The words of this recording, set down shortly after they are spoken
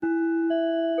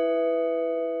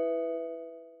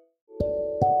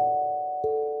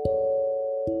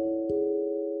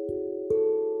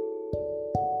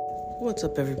What's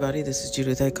up, everybody? This is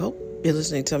Judith A. Cope. You're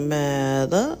listening to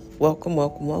Mother. Welcome.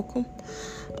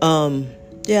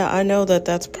 I know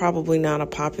that's probably not a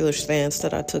popular stance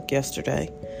that I took yesterday,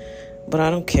 but I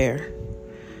don't care.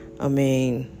 I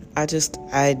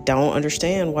don't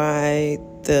understand why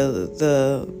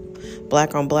the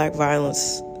black on black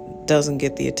violence doesn't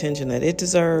get the attention that it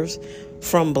deserves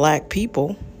from black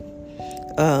people.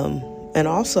 And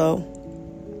also,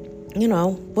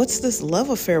 what's this love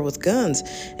affair with guns?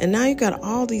 And now you got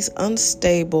all these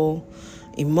unstable,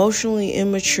 emotionally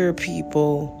immature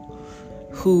people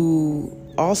who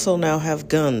also now have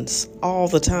guns all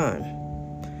the time.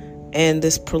 And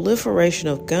this proliferation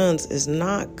of guns is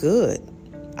not good.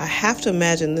 I have to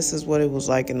imagine this is what it was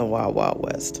like in the Wild Wild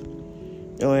West.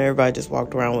 When everybody just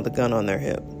walked around with a gun on their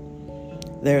hip.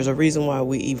 There's a reason why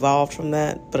we evolved from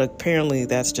that, but apparently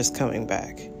that's just coming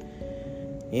back.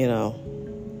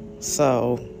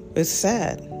 So it's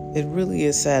sad. It really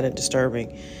is sad and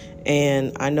disturbing.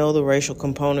 And I know the racial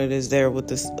component is there with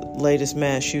this latest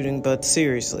mass shooting, but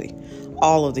seriously,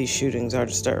 all of these shootings are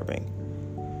disturbing.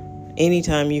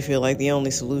 Anytime you feel like the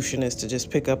only solution is to just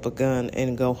pick up a gun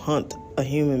and go hunt a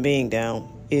human being down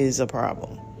is a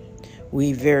problem.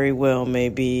 We very well may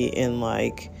be in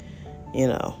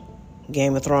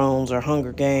Game of Thrones or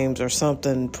Hunger Games or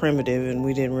something primitive and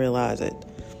we didn't realize it.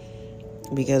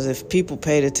 Because if people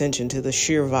paid attention to the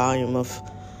sheer volume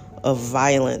of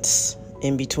violence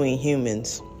in between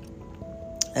humans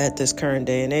at this current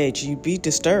day and age, you'd be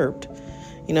disturbed.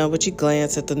 But you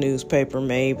glance at the newspaper,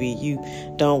 maybe you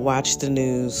don't watch the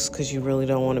news because you really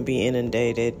don't want to be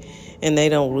inundated, and they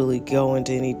don't really go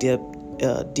into any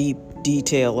deep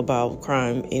detail about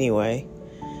crime anyway.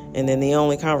 And then the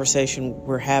only conversation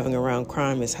we're having around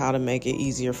crime is how to make it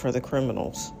easier for the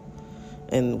criminals,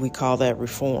 and we call that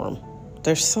reform.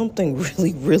 There's something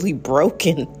really, really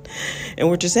broken, and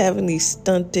we're just having these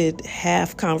stunted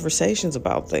half conversations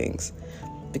about things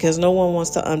because no one wants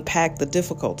to unpack the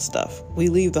difficult stuff. We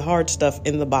leave the hard stuff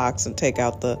in the box and take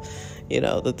out the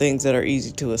things that are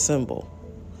easy to assemble,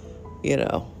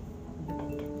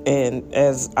 And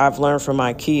as I've learned from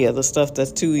IKEA, the stuff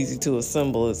that's too easy to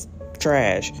assemble is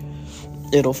trash.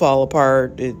 It'll fall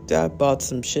apart. I bought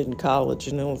some shit in college,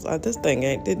 and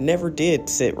it never did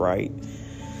sit right.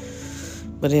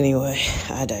 But anyway,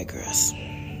 I digress.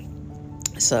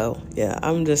 So, yeah,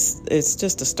 it's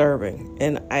just disturbing.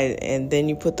 And then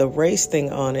you put the race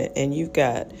thing on it, and you've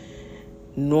got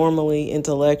normally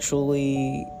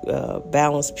intellectually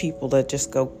balanced people that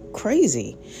just go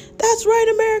crazy. That's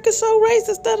right, America's so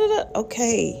racist,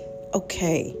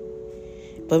 Okay.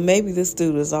 But maybe this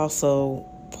dude is also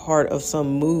part of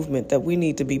some movement that we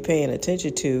need to be paying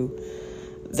attention to,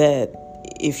 that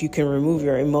if you can remove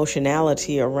your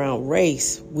emotionality around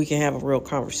race, we can have a real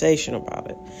conversation about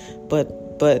it. But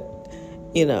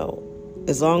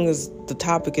as long as the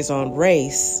topic is on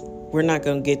race, we're not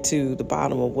going to get to the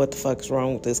bottom of what the fuck is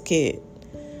wrong with this kid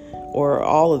or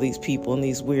all of these people in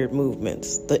these weird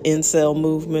movements. The incel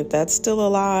movement, that's still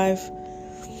alive.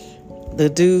 The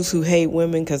dudes who hate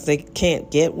women because they can't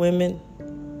get women,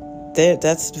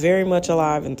 that's very much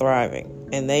alive and thriving.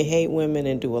 And they hate women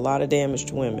and do a lot of damage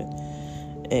to women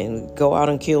and go out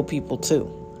and kill people too.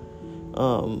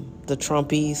 The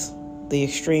Trumpies, the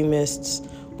extremists.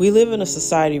 We live in a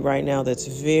society right now that's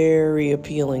very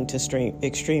appealing to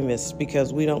extremists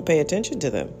because we don't pay attention to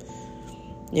them.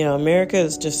 America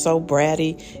is just so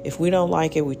bratty. If we don't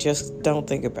like it, we just don't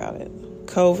think about it.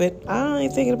 COVID, I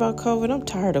ain't thinking about COVID. I'm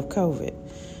tired of COVID.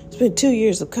 It's been 2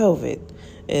 years of COVID.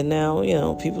 And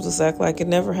now, people just act like it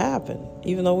never happened.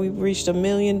 Even though we've reached 1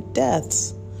 million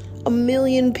deaths. 1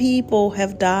 million people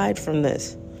have died from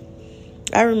this.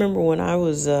 I remember when I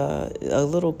was a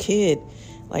little kid,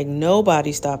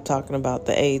 nobody stopped talking about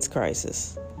the AIDS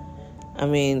crisis. I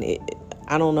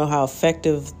don't know how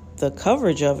effective the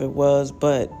coverage of it was,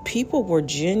 but people were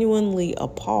genuinely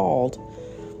appalled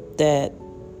that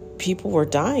people were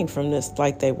dying from this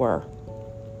like they were.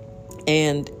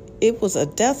 And it was a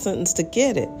death sentence to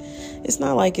get it. It's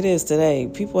not like it is today.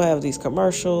 People have these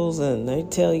commercials and they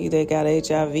tell you they got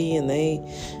HIV and they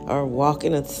are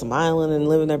walking and smiling and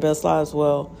living their best lives.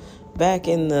 Well, back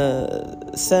in the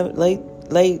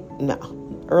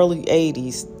early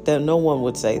 80s, that no one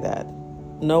would say that.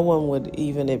 No one would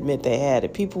even admit they had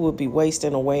it. People would be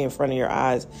wasting away in front of your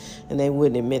eyes and they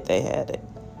wouldn't admit they had it.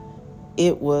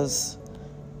 It was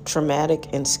traumatic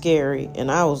and scary,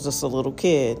 and I was just a little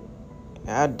kid.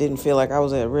 I didn't feel like I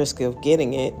was at risk of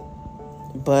getting it,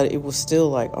 but it was still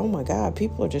like, oh my God,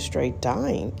 people are just straight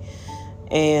dying.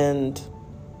 And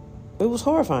it was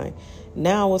horrifying.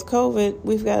 Now with COVID,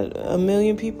 we've got 1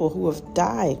 million people who have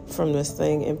died from this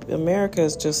thing, and America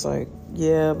is just like,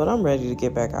 Yeah, but I'm ready to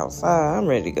get back outside. I'm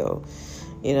ready to go,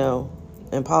 you know.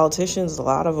 And politicians, a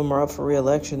lot of them are up for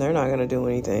re-election. They're not going to do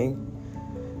anything.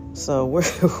 So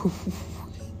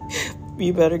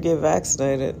you better get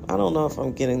vaccinated. I don't know if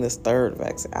I'm getting this third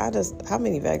vaccine. How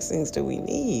many vaccines do we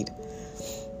need?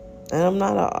 And I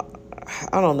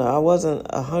don't know. I wasn't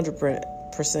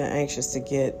 100% anxious to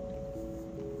get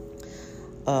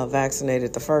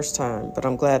vaccinated the first time, but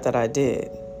I'm glad that I did.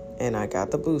 And I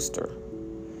got the booster.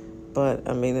 But,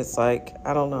 I mean, it's like,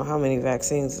 I don't know how many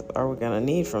vaccines are we going to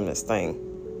need from this thing.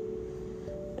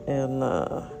 And,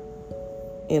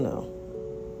 you know,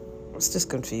 it's just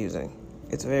confusing.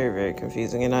 It's very, very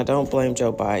confusing. And I don't blame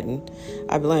Joe Biden.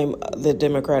 I blame the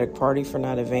Democratic Party for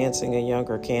not advancing a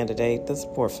younger candidate. This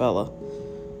poor fella.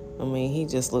 I mean, he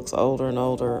just looks older and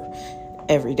older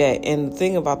every day. And the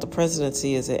thing about the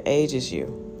presidency is it ages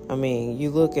you. I mean,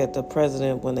 you look at the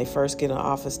president when they first get in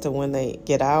office to when they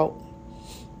get out.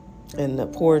 And the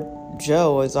poor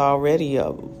Joe is already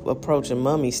approaching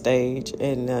mummy stage,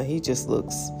 and he just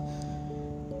looks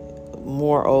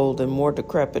more old and more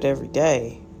decrepit every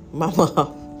day. My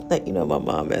mom, my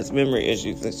mom has memory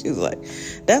issues, and she's like,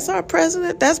 "That's our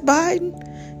president. That's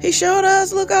Biden. He showed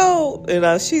us look old."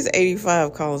 And she's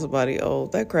 85, calling somebody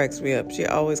old. That cracks me up. She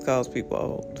always calls people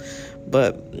old.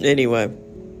 But anyway,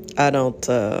 I don't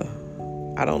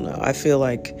know. I feel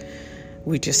like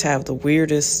we just have the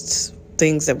weirdest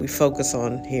things that we focus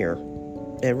on here,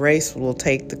 and race will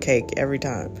take the cake every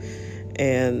time.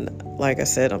 And like I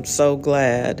said, I'm so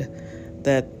glad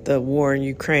that the war in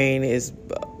Ukraine is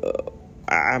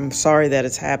I'm sorry that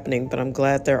it's happening, but I'm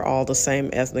glad they're all the same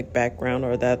ethnic background,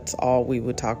 or that's all we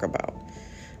would talk about.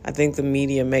 I think the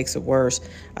media makes it worse.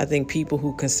 I think people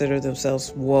who consider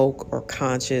themselves woke or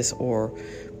conscious or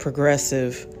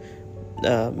progressive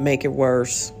make it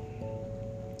worse,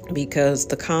 because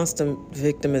the constant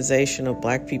victimization of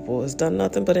black people has done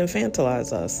nothing but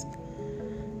infantilize us.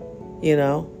 You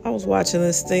know, I was watching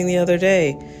this thing the other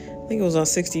day. I think it was on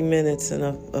 60 Minutes, and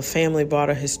a family bought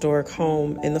a historic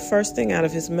home. And the first thing out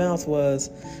of his mouth was,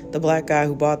 the black guy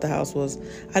who bought the house was,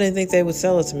 "I didn't think they would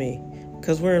sell it to me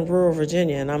because we're in rural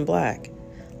Virginia and I'm black."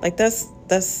 Like, that's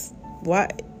why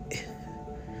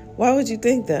would you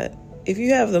think that? If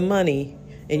you have the money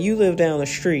and you live down the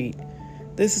street,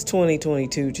 this is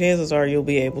 2022. Chances are you'll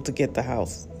be able to get the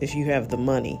house if you have the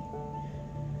money.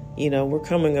 You know, we're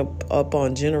coming up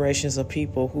on generations of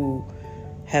people who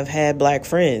have had black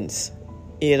friends.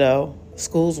 You know,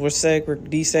 schools were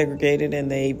desegregated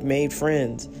and they made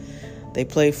friends. They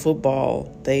played football.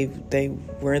 They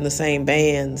were in the same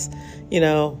bands. You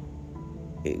know,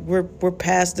 we're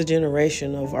past the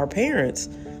generation of our parents.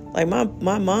 Like my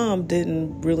mom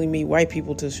didn't really meet white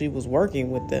people till she was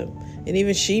working with them. And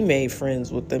even she made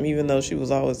friends with them, even though she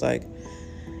was always like,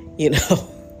 you know,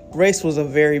 race was a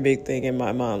very big thing in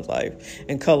my mom's life,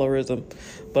 and colorism.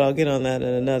 But I'll get on that in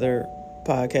another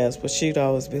podcast. But she'd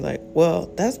always be like, "Well,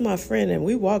 that's my friend, and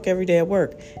we walk every day at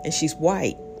work, and she's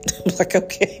white." I'm like,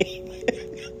 okay,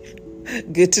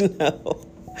 good to know,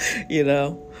 you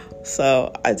know.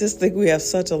 So I just think we have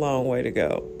such a long way to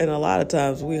go. And a lot of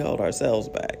times we hold ourselves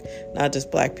back, not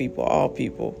just black people, all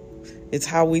people. It's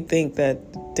how we think that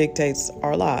dictates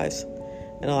our lives.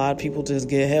 And a lot of people just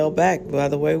get held back by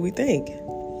the way we think.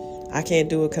 I can't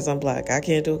do it because I'm black. I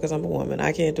can't do it because I'm a woman.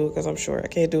 I can't do it because I'm short. I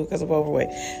can't do it because I'm overweight.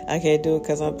 I can't do it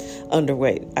because I'm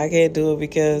underweight. I can't do it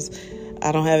because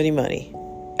I don't have any money.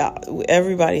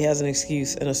 Everybody has an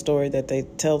excuse and a story that they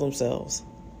tell themselves.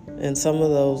 And some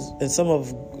of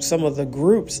the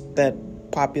groups that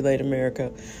populate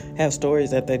America have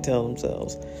stories that they tell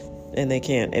themselves, and they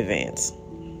can't advance.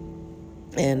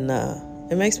 And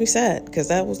it makes me sad, because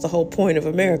that was the whole point of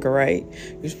America, right?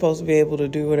 You're supposed to be able to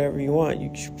do whatever you want.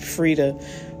 You're free to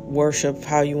worship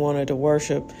how you wanted to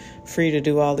worship, free to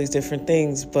do all these different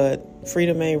things, but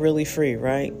freedom ain't really free,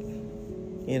 right?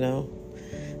 You know,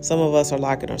 some of us are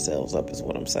locking ourselves up, is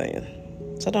what I'm saying.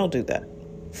 So don't do that.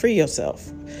 Free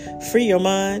yourself. Free your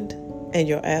mind, and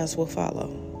your ass will follow.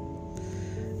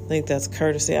 I think that's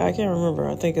courtesy. I can't remember.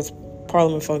 I think it's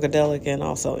Parliament Funkadelic and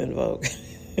also In Vogue.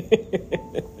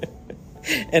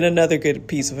 And another good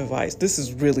piece of advice. This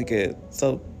is really good.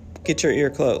 So get your ear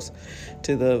close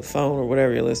to the phone or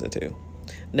whatever you listen to.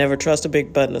 Never trust a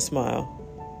big butt and a smile.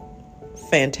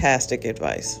 Fantastic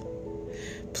advice.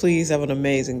 Please have an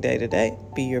amazing day today.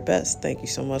 Be your best. Thank you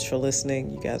so much for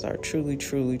listening. You guys are truly,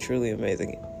 truly, truly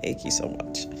amazing. Thank you so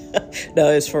much. No,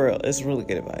 it's for real. It's really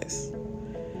good advice.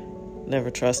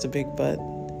 Never trust a big butt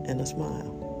and a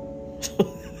smile.